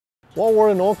Well, we're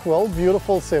in Oakville,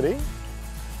 beautiful city,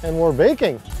 and we're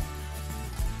baking.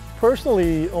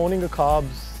 Personally, owning a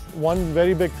COBS, one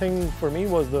very big thing for me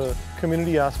was the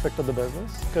community aspect of the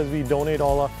business, because we donate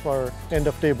all of our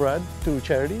end-of-day bread to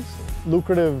charities.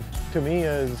 Lucrative to me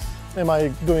is, am I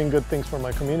doing good things for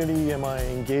my community? Am I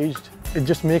engaged? It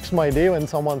just makes my day when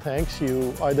someone thanks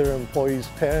you, either an employee's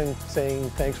parent saying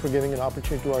thanks for giving an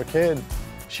opportunity to our kid.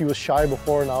 She was shy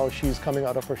before, now she's coming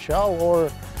out of her shell,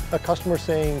 or a customer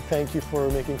saying thank you for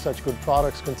making such good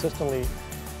products consistently.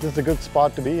 This is a good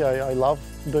spot to be. I love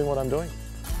doing what I'm doing.